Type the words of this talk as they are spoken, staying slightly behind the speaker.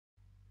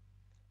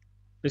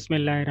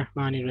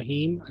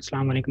Bismillahirrahmanirrahim.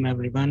 Assalamu alaikum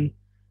everyone.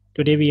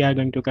 Today we are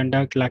going to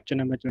conduct lecture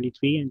number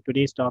 23 and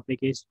today's topic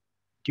is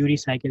duty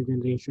cycle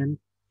generation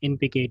in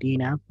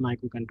PIC18F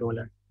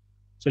microcontroller.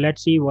 So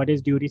let's see what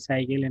is duty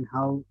cycle and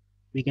how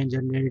we can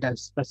generate a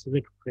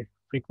specific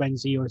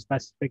frequency or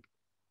specific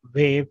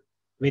wave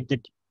with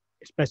the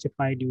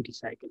specified duty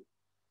cycle.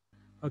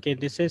 Okay,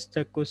 this is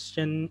the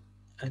question.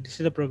 This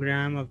is the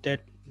program of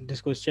that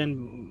this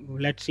question.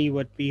 Let's see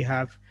what we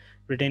have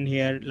written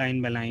here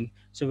line by line.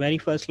 So very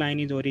first line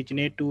is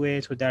originate to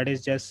a. So that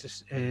is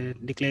just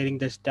declaring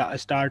the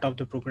start of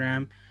the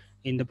program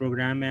in the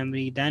program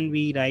memory. Then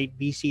we write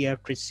BCF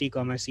C,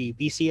 C.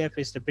 BCF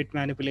is the bit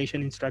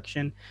manipulation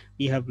instruction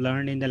we have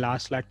learned in the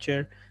last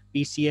lecture.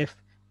 BCF,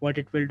 what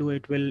it will do,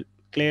 it will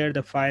clear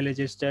the file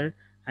register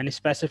and a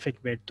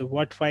specific bit. So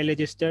what file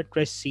register?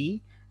 Press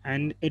C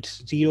and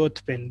its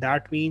zeroth pin.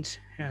 That means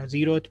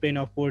zeroth pin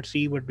of port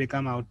C would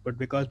become output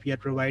because we are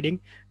providing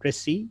press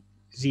C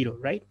 0,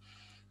 right?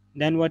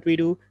 Then what we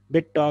do,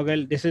 bit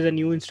toggle. This is a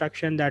new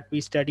instruction that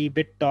we study,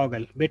 bit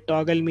toggle. Bit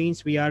toggle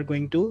means we are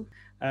going to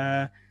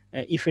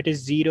if it is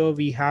 0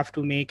 we have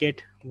to make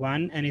it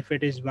 1, and if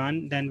it is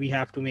 1 then we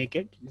have to make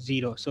it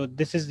 0. So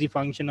this is the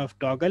function of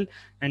toggle,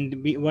 and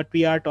what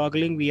we are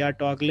toggling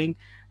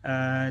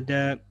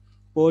the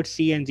port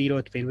C and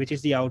 0th pin, which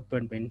is the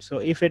output pin. So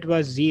if it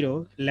was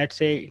 0, let's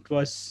say it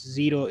was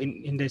 0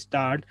 in the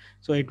start,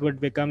 so it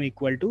would become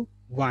equal to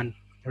 1,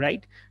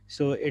 right?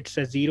 So it's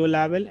a 0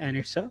 level and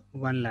it's a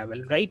 1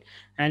 level, right?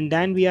 And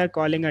then we are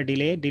calling a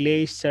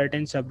delay is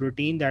certain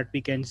subroutine that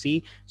we can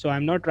see. So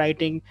I'm not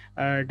writing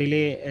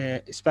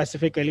delay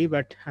specifically,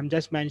 but I'm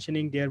just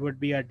mentioning there would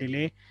be a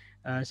delay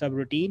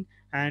subroutine,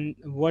 and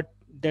what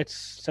that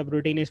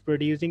subroutine is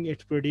producing,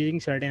 it's producing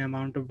certain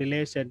amount of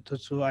delay.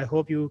 So I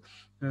hope you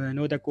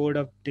know the code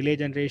of delay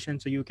generation,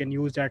 so you can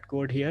use that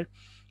code here.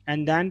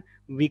 And then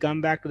we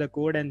come back to the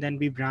code and then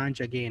we branch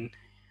again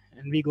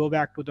and we go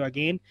back to the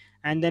again,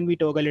 and then we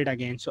toggle it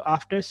again. So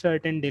after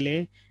certain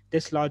delay,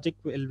 this logic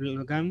will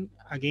become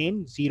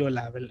again 0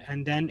 level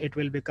and then it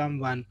will become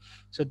 1.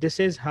 So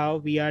this is how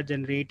we are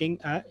generating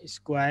a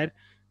square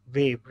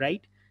wave,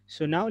 right?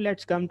 So now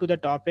let's come to the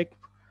topic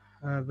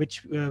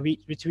which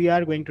we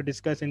are going to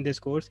discuss in this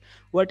course.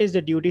 What is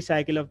the duty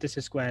cycle of this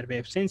square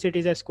wave? Since it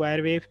is a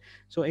square wave,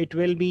 so it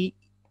will be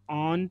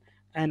on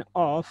and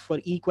off for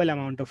equal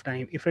amount of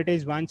time. If it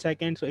is 1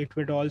 second, so it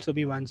would also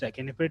be 1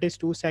 second. If it is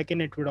 2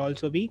 second, it would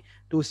also be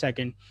 2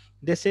 second.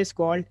 This is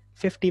called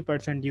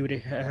 50%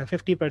 duty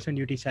 50%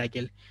 duty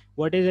cycle.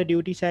 What is a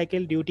duty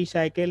cycle? Duty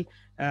cycle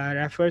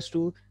refers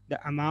to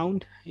the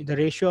amount, the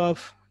ratio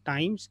of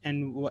times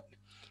and what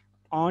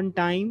on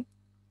time,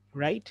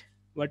 right?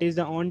 What is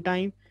the on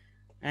time?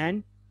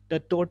 And the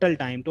total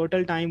time.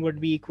 Total time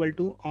would be equal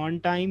to on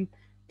time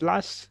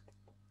plus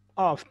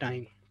off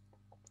time.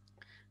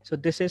 So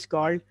this is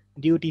called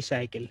duty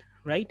cycle,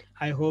 right?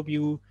 I hope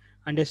you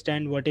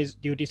understand what is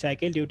duty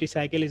cycle. Duty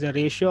cycle is a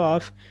ratio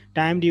of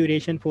time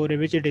duration for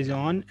which it is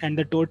on and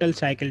the total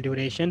cycle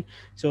duration.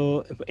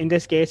 So in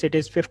this case it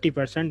is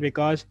 50%,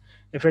 because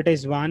if it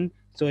is 1,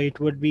 so it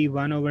would be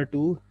 1 over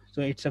 2,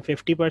 so it's a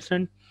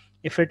 50%.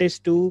 If it is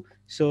 2,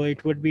 so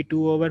it would be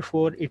 2 over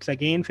 4, it's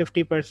again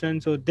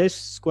 50%. So this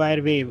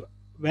square wave,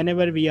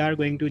 whenever we are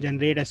going to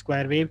generate a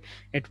square wave,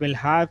 it will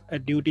have a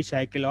duty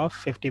cycle of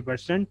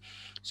 50%.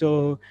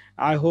 So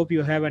I hope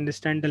you have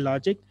understand the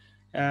logic.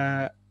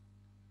 uh,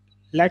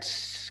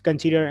 let's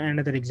consider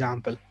another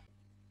example.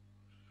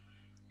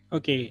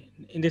 Okay,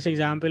 in this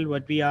example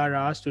what we are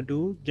asked to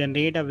do,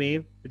 generate a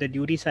wave with a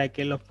duty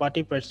cycle of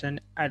 40%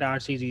 at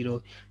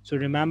RC0. So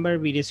remember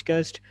we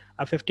discussed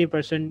a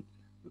 50%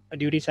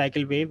 duty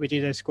cycle wave, which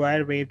is a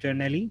square wave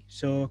generally.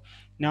 So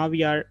now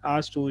we are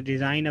asked to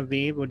design a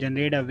wave or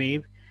generate a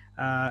wave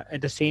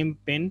at the same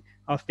pin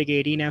of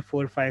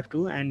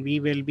PIC18F452, and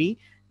we will be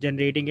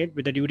generating it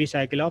with a duty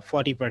cycle of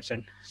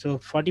 40%. So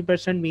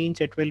 40%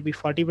 means it will be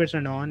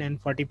 40% on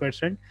and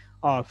 40%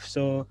 off.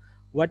 So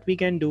what we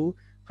can do,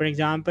 for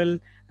example,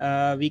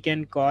 we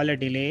can call a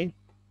delay,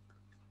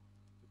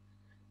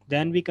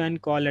 then we can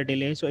call a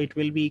delay, so it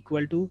will be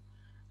equal to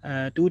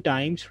 2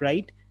 times,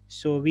 right?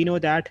 So we know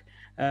that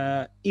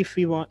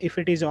if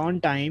it is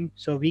on time,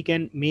 so we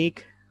can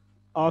make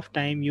off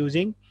time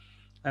using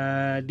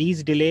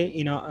these delay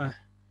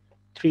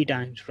 3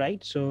 times,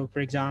 right? So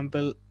for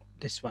example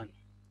this one,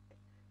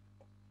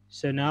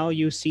 so now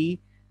you see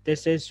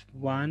this is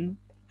 1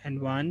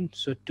 and 1,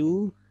 so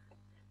 2,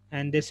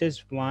 and this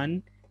is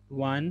 1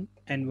 1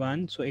 and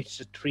 1, so it's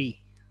a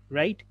 3,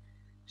 right?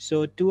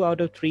 So 2 out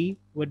of 3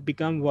 would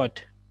become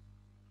what?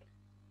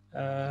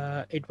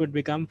 It would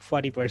become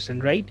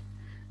 40%, right?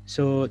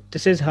 So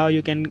this is how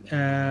you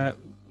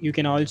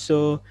can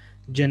also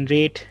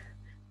generate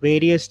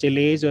various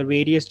delays or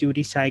various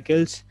duty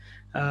cycles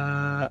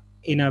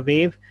in a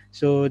wave.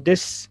 So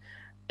this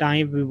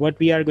time what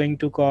we are going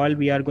to call,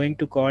 we are going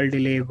to call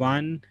delay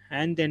 1,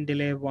 and then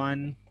delay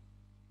 1,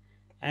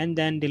 and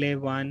then delay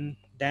 1,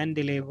 then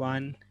delay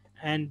 1,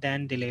 and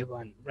then delay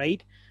 1,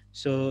 right?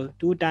 So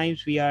 2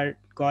 times we are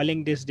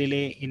calling this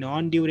delay in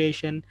on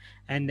duration,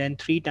 and then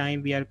 3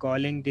 times we are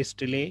calling this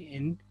delay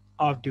in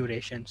of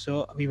duration.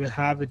 So we will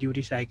have a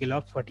duty cycle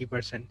of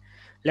 40%.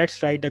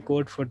 Let's write the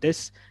code for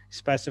this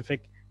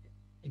specific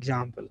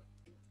example.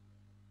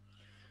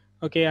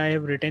 Okay, I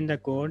have written the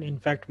code, in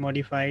fact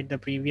modified the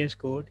previous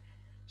code.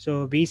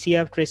 So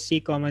BCF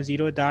TRISC comma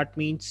 0, that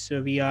means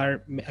we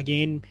are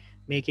again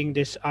making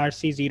this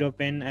RC0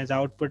 pin as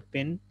output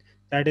pin.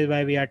 That is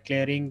why we are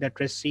clearing the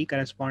TRISC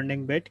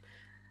corresponding bit.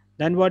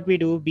 Then what we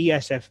do,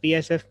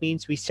 BSF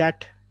means we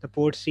set the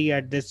port C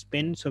at this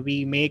pin, so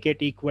we make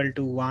it equal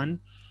to 1.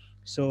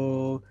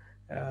 So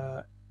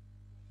that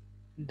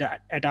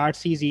at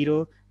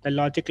RC0 the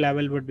logic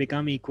level would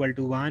become equal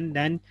to 1.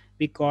 Then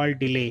we call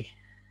delay,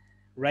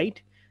 right?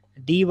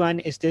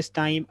 D1 is this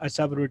time a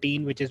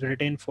subroutine which is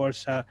written for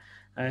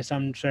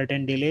some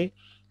certain delay.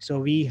 So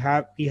we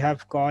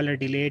have called a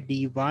delay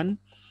D1,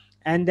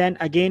 and then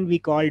again we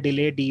call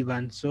delay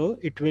D1, so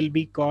it will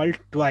be called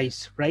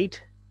twice, right?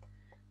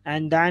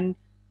 And then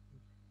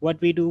what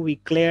we do, we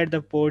clear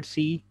the port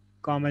C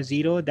comma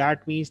 0.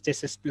 That means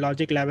this is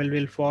logic level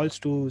will falls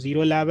to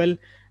 0 level,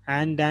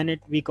 and then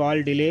we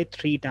call delay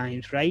 3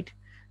 times, right?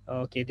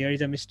 Okay, there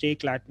is a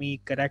mistake, let me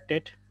correct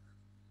it.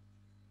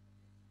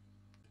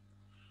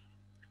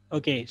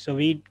 Okay, so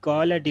we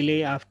call a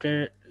delay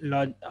after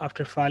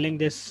falling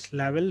this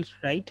level,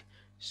 right?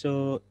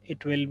 So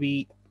it will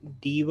be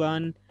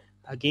D1,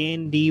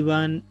 again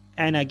D1,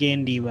 and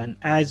again D1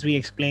 as we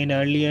explained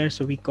earlier.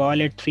 So we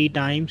call it 3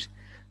 times,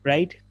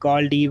 right?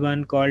 Call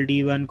D1, call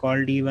D1, call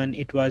D1.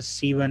 It was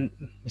C1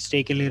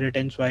 mistakenly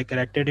written, so I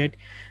corrected it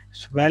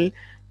as well.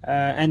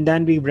 And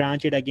then we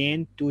branch it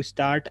again to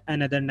start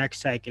another next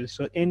cycle.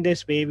 So in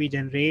this way we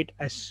generate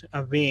a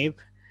wave.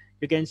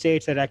 You can say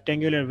it's a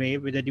rectangular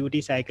wave with a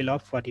duty cycle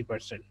of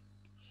 40%.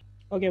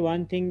 Okay,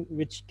 one thing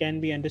which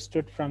can be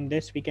understood from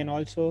this, we can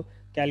also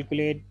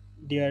calculate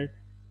their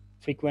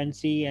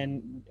frequency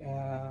and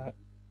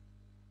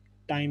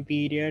time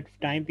period.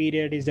 Time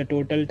period is the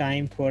total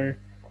time for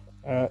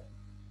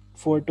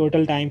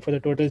total time for the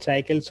total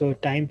cycle. So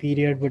time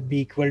period would be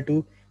equal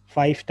to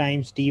 5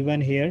 times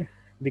D1 here,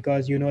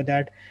 because you know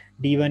that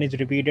D1 is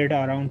repeated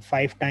around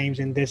 5 times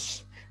in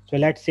this. So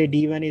let's say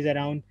D1 is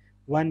around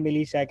 1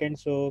 millisecond.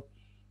 So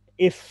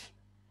if,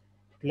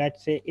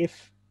 let's say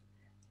if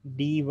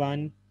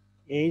D1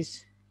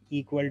 is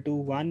equal to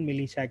 1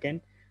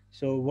 millisecond,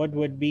 so what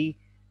would be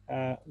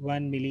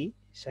 1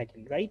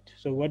 millisecond, right?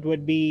 So what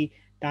would be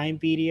time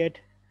period?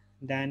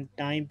 Then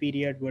time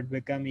period would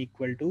become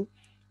equal to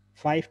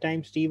 5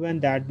 times D1,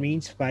 that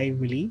means 5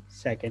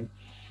 millisecond.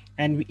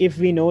 And if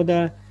we know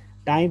the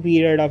time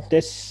period of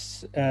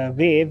this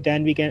wave,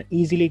 then we can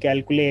easily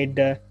calculate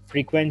the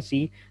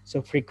frequency.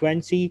 So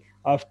frequency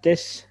of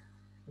this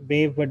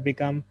wave would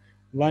become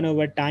 1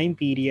 over time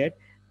period,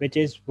 which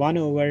is 1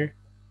 over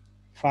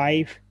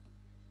 5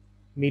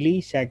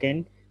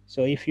 millisecond.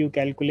 So if you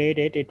calculate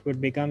it, it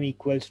would become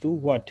equals to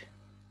what?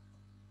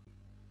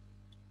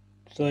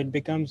 So it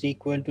becomes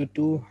equal to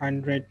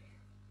 200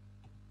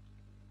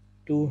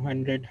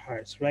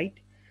 hertz, right?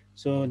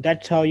 So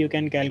that's how you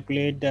can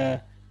calculate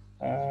the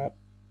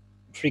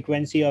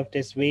frequency of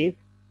this wave,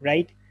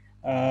 right?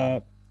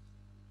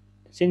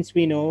 Since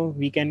we know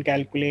we can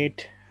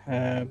calculate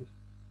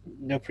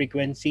the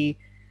frequency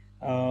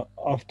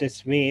of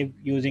this wave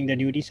using the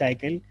duty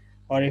cycle,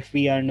 or if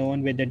we are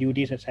known with the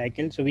duty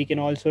cycle, so we can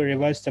also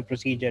reverse the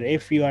procedure.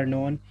 If you are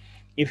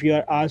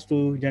asked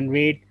to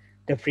generate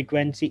the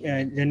frequency,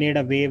 generate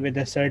a wave with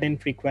a certain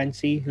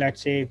frequency.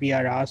 Let's say we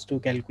are asked to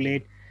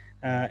calculate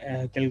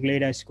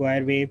a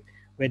square wave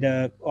with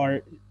a,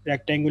 or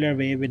rectangular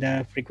wave with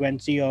a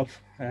frequency of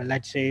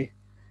let's say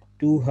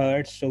 2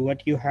 hertz. So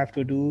what you have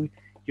to do,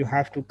 you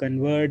have to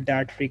convert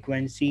that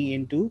frequency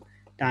into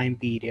time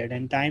period,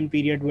 and time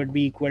period would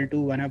be equal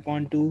to 1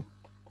 upon 2,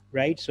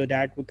 right? So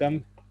that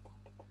become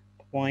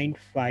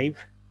 0.5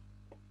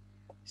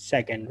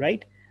 second,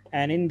 right?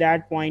 And in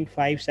that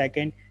 0.5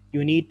 second,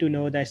 you need to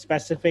know the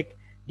specific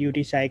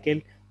duty cycle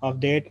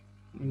of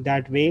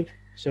that wave,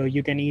 so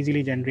you can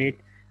easily generate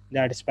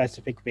that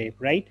specific wave,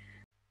 right?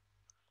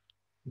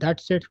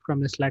 That's it from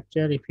this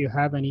lecture. If you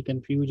have any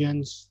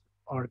confusions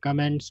or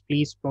comments,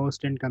 please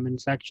post in comment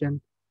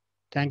section.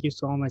 Thank you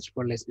so much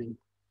for listening.